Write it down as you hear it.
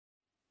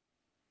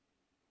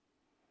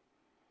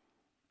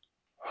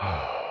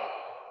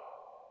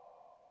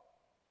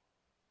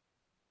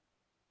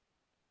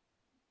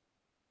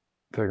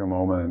Take a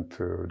moment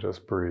to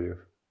just breathe.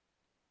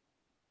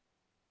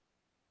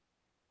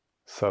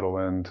 Settle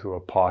into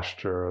a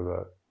posture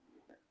that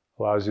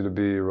allows you to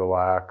be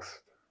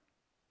relaxed,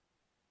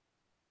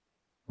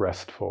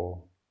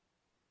 restful,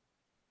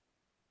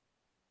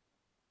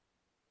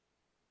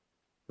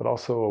 but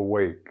also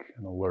awake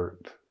and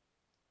alert.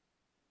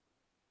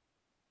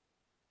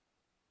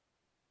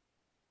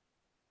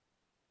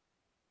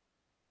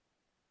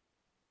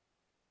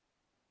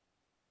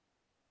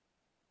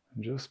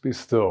 And just be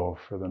still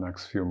for the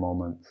next few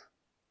moments,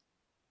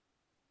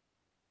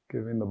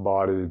 giving the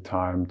body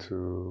time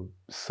to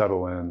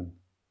settle in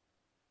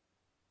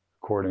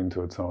according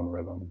to its own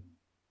rhythm.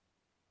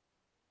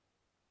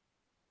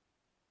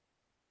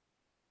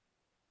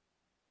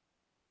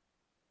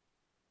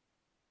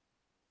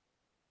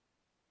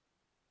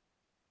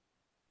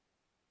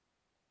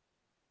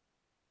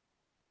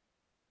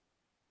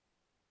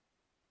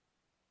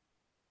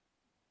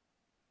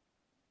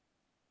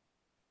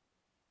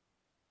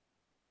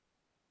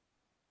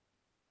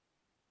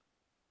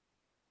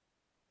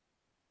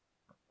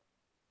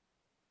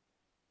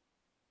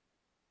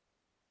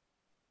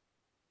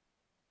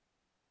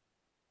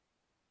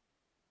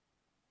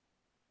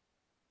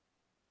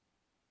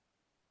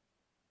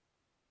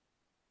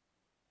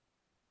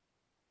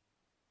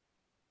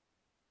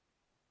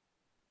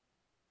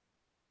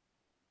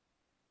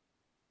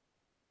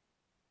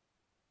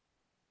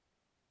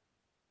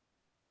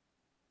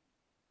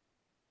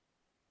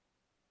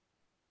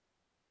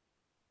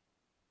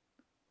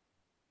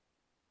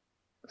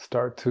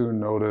 Start to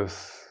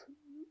notice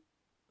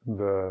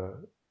the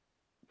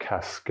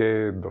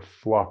cascade, the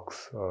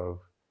flux of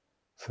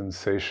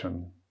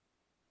sensation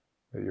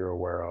that you're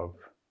aware of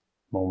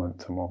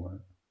moment to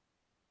moment.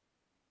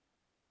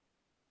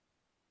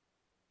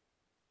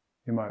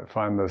 You might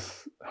find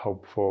this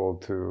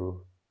helpful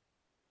to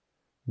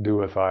do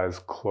with eyes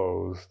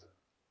closed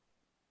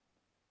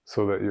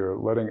so that you're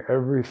letting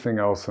everything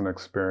else in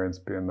experience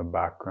be in the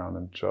background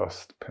and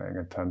just paying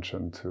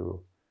attention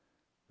to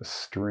the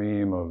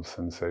stream of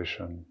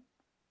sensation.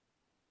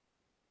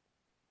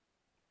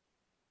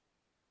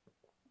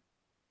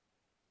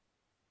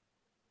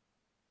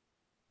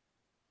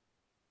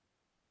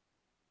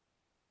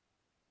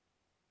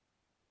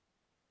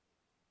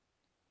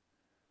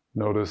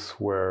 Notice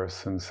where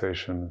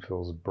sensation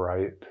feels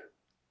bright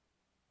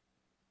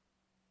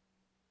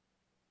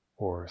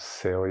or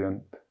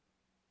salient,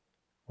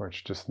 where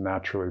it's just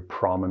naturally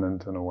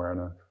prominent in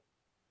awareness.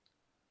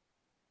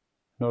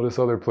 Notice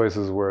other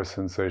places where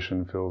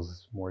sensation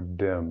feels more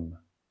dim,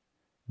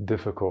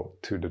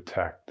 difficult to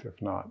detect, if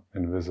not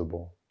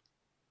invisible.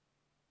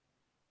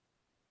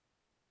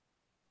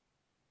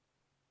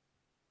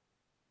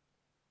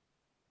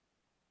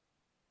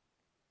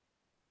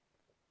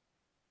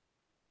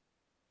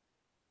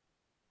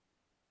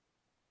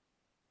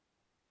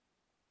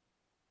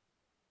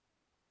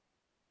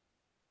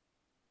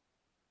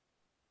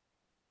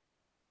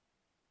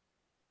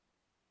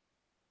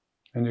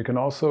 And you can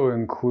also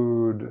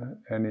include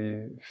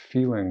any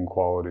feeling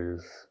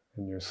qualities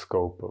in your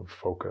scope of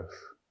focus.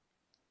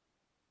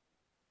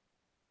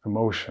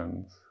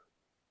 Emotions,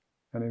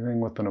 anything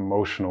with an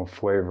emotional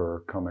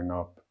flavor coming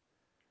up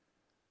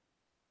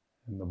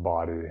in the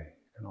body,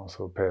 you can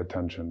also pay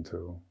attention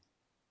to.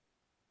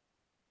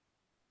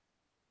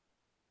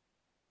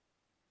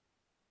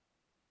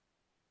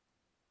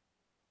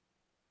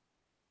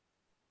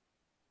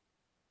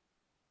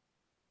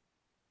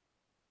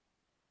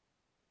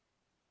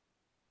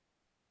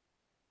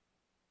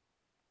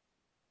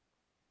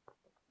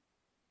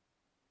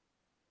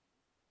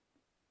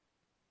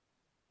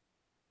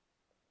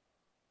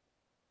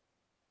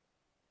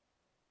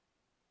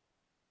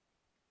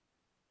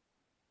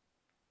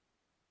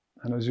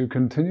 And as you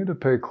continue to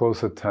pay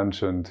close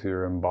attention to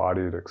your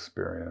embodied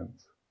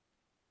experience,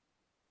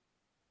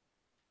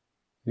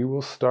 you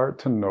will start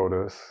to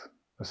notice,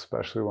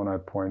 especially when I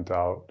point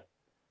out,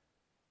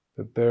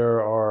 that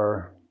there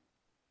are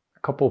a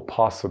couple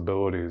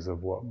possibilities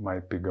of what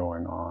might be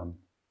going on.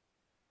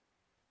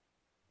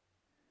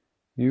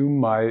 You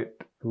might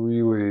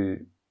really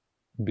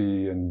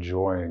be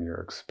enjoying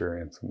your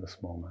experience in this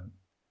moment.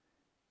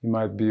 You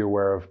might be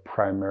aware of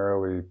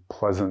primarily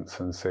pleasant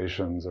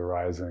sensations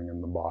arising in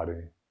the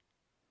body,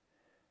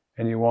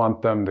 and you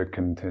want them to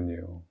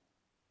continue.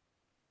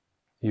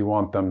 You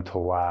want them to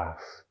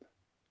last.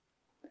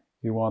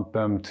 You want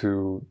them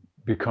to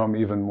become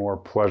even more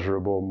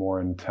pleasurable, more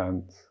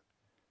intense,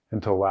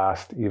 and to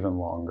last even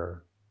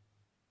longer.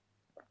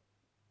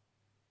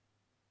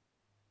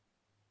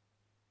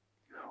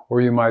 Or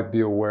you might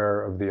be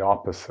aware of the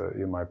opposite.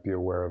 You might be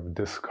aware of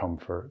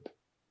discomfort,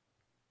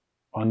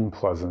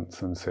 unpleasant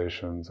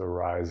sensations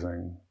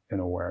arising in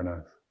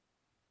awareness.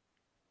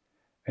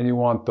 And you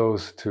want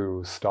those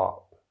to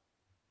stop.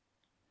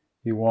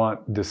 You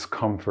want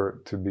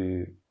discomfort to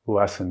be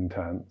less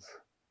intense.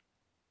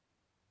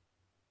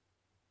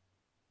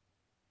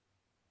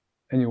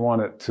 And you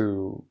want it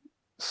to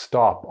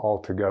stop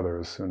altogether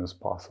as soon as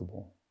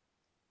possible.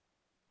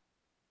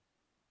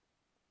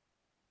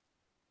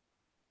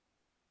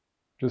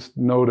 Just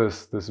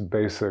notice this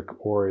basic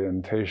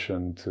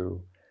orientation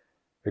to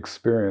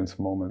experience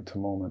moment to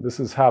moment. This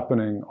is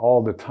happening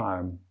all the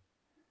time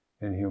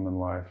in human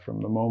life,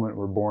 from the moment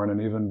we're born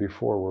and even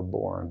before we're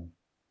born.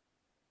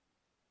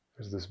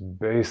 There's this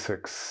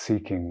basic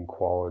seeking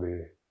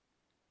quality,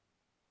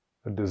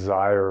 a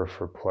desire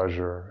for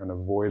pleasure, an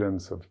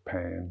avoidance of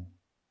pain.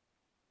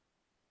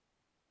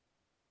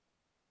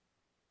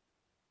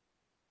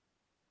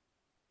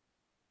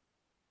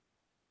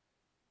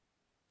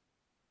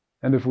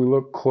 And if we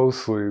look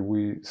closely,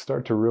 we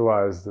start to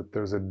realize that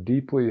there's a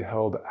deeply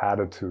held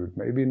attitude,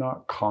 maybe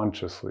not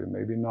consciously,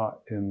 maybe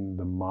not in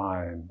the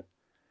mind,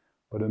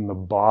 but in the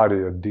body,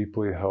 a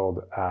deeply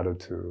held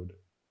attitude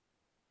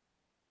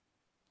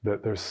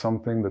that there's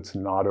something that's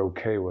not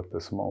okay with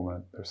this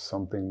moment. There's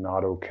something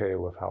not okay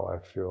with how I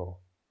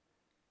feel.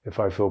 If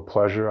I feel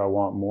pleasure, I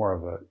want more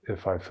of it.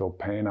 If I feel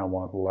pain, I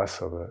want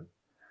less of it.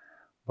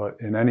 But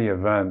in any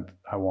event,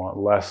 I want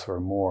less or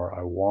more.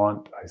 I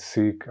want, I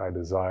seek, I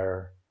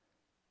desire.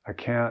 I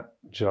can't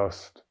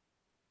just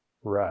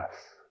rest.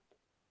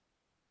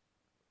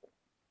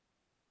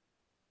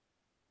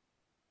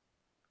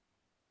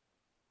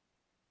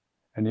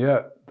 And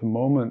yet, the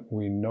moment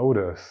we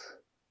notice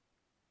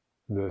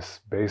this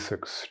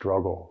basic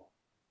struggle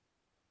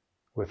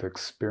with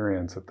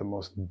experience at the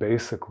most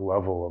basic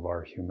level of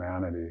our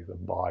humanity, the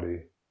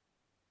body,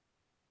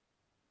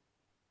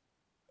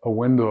 a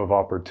window of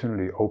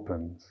opportunity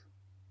opens.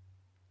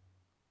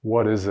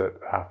 What is it,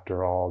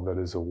 after all,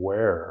 that is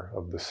aware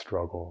of the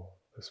struggle,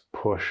 this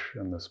push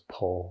and this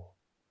pull,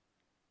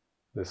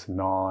 this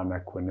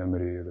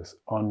non-equanimity, this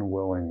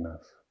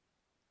unwillingness?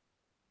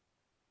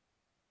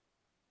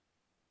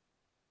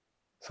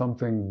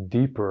 Something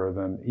deeper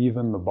than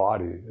even the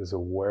body is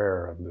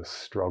aware of this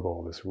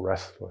struggle, this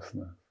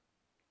restlessness.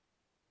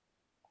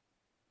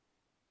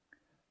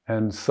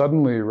 And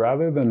suddenly,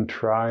 rather than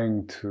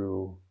trying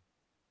to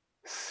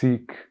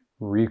seek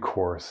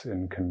recourse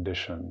in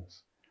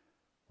conditions,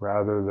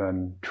 rather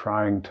than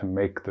trying to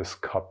make this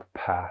cup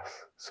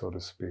pass, so to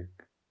speak,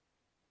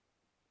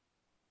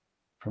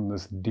 from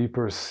this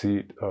deeper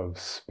seat of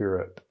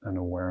spirit and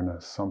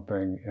awareness,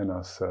 something in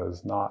us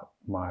says, not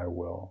my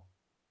will,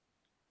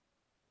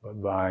 but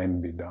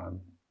thine be done.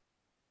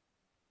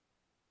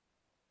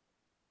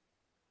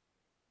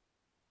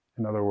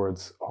 In other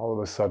words, all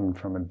of a sudden,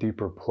 from a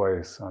deeper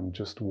place, I'm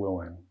just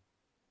willing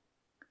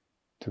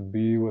to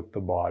be with the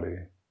body,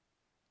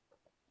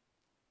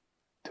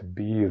 to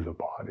be the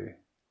body,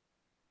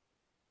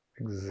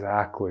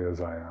 exactly as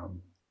I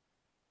am,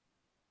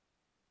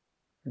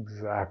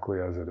 exactly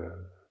as it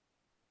is.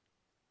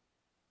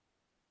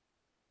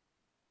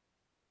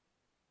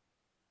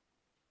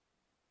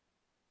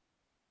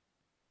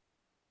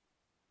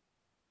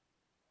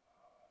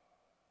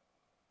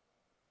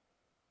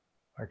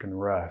 I can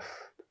rest.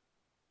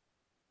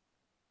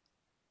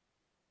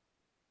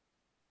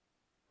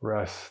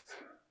 Rest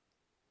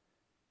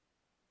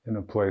in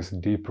a place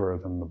deeper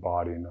than the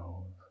body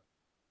knows,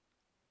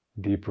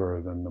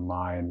 deeper than the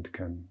mind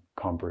can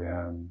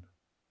comprehend.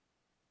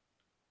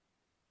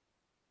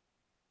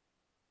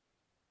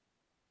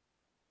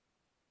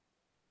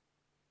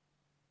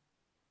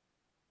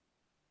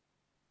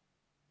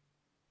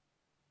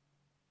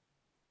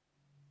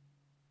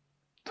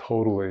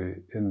 Totally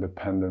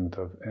independent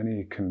of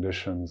any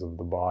conditions of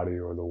the body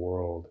or the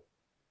world,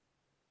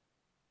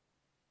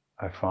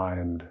 I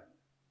find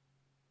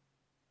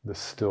the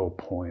still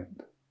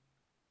point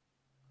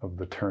of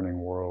the turning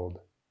world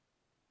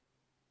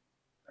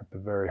at the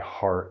very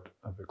heart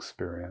of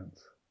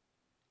experience.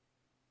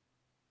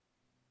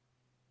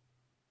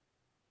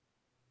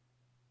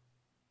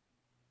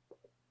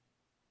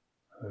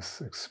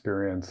 This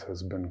experience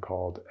has been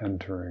called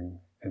entering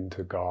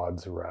into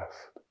God's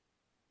rest,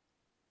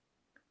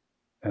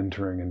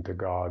 entering into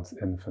God's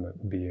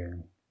infinite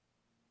being.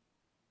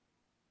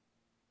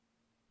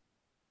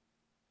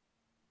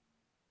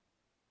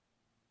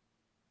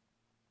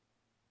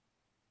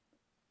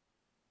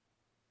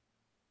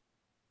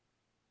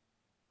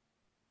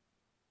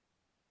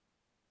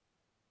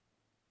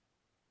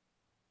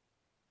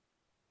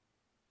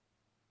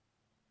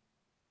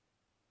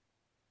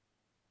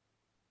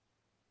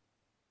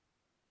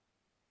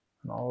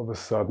 And all of a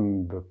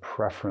sudden, the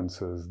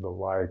preferences, the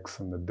likes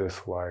and the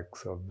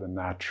dislikes of the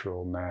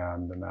natural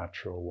man, the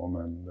natural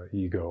woman, the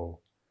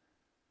ego,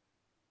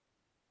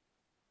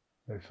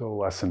 they feel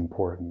less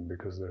important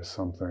because there's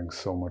something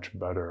so much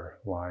better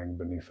lying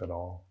beneath it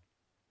all.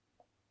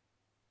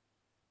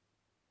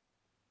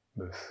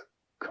 This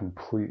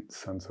complete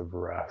sense of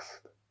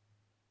rest,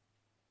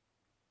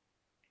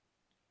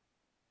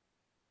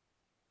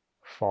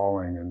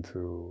 falling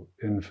into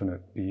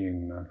infinite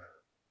beingness.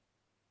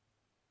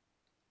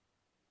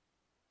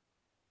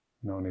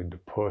 No need to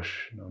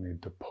push, no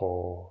need to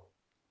pull,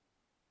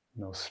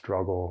 no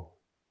struggle,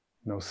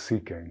 no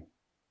seeking.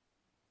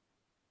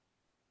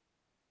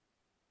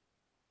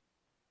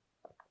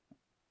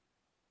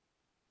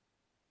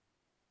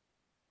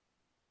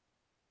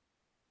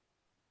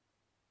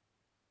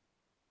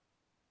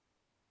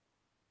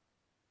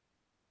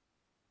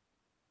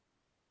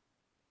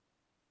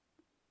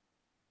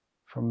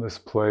 From this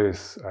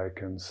place, I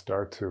can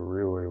start to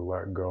really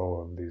let go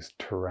of these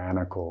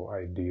tyrannical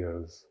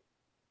ideas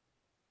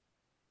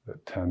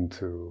that tend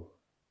to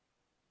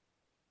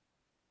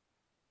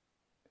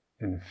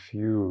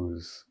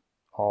infuse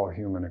all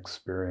human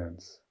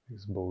experience,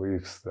 these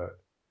beliefs that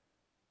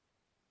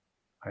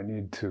I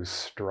need to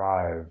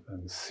strive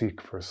and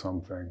seek for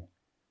something.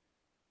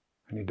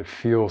 I need to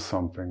feel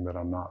something that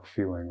I'm not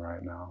feeling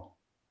right now.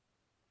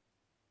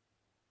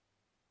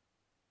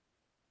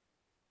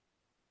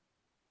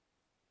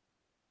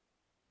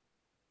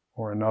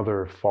 Or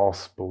another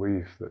false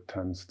belief that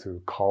tends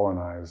to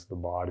colonize the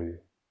body.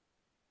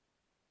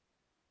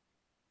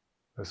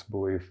 This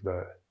belief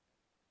that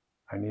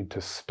I need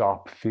to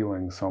stop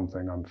feeling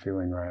something I'm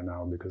feeling right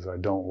now because I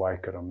don't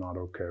like it, I'm not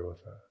okay with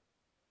it.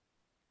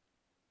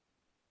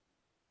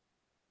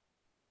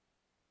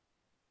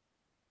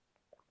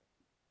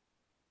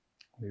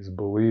 These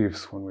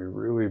beliefs, when we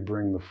really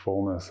bring the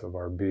fullness of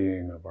our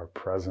being, of our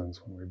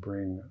presence, when we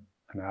bring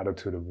an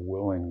attitude of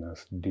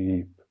willingness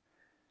deep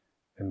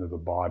into the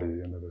body,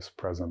 into this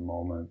present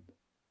moment,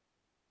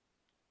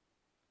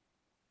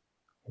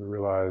 we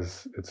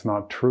realize it's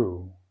not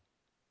true.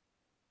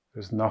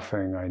 There's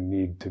nothing I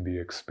need to be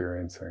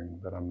experiencing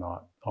that I'm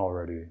not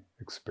already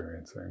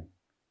experiencing.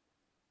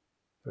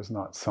 There's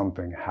not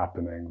something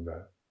happening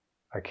that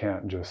I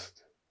can't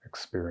just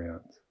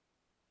experience.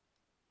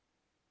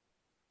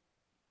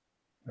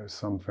 There's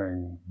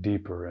something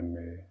deeper in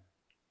me,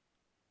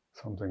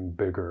 something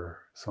bigger,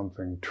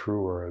 something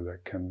truer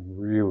that can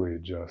really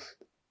just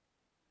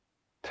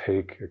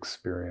take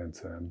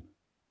experience in.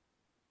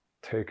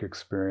 Take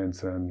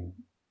experience in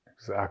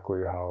exactly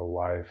how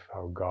life,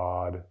 how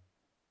God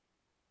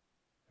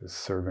is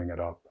serving it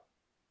up.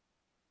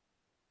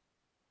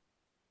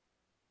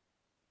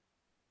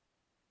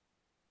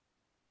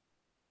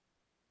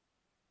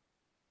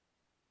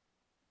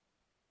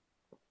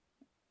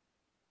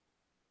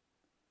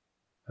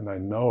 And I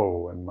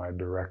know in my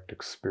direct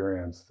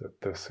experience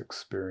that this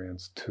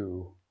experience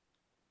too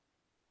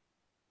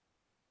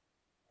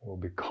will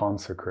be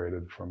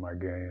consecrated for my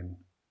gain.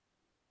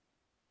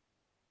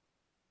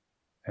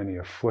 Any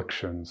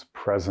afflictions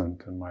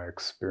present in my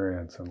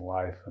experience in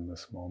life in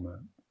this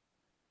moment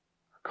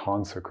are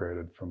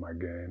consecrated for my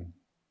gain.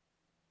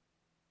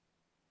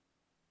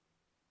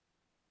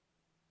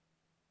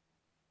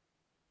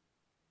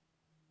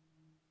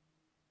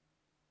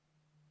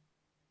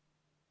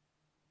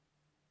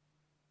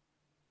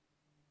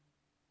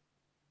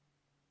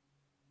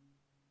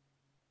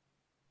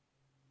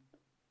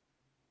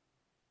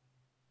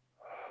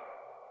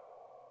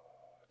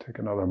 Take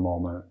another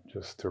moment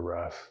just to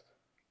rest.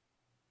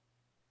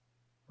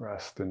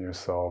 Rest in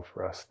yourself,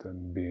 rest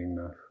in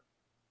beingness.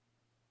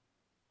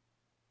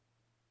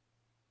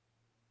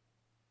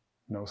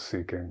 No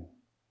seeking,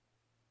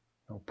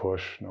 no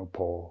push, no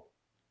pull.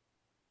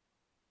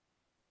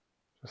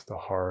 Just a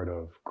heart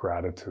of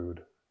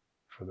gratitude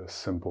for this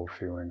simple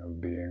feeling of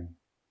being.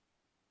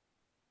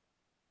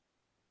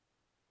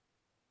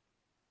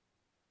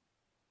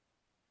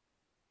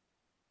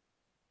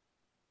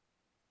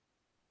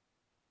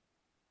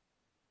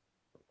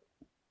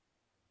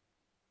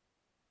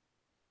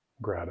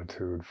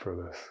 Gratitude for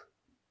this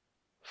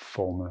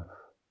fullness,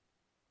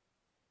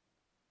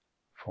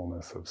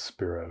 fullness of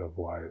spirit, of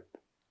light.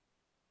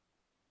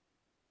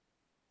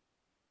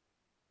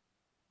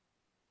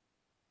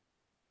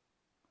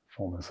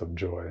 Fullness of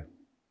joy.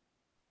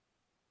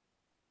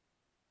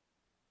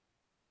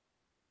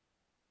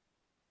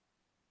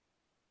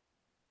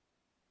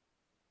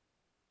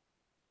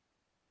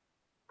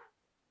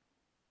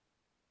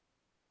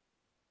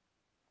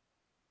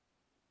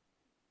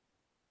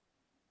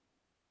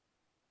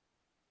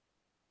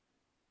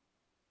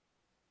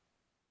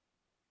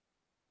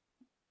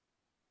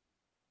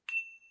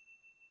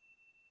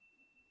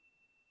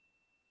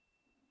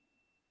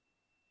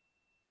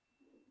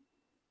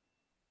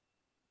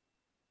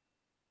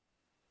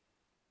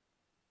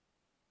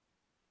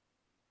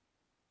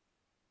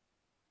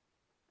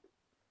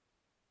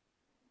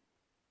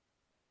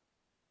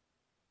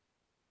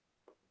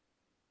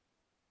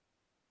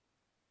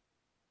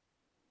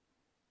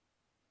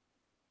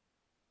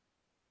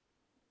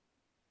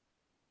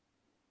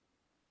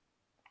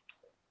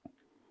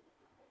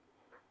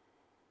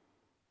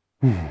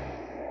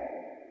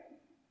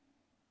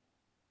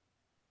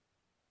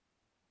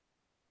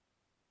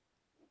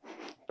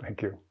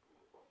 Thank you.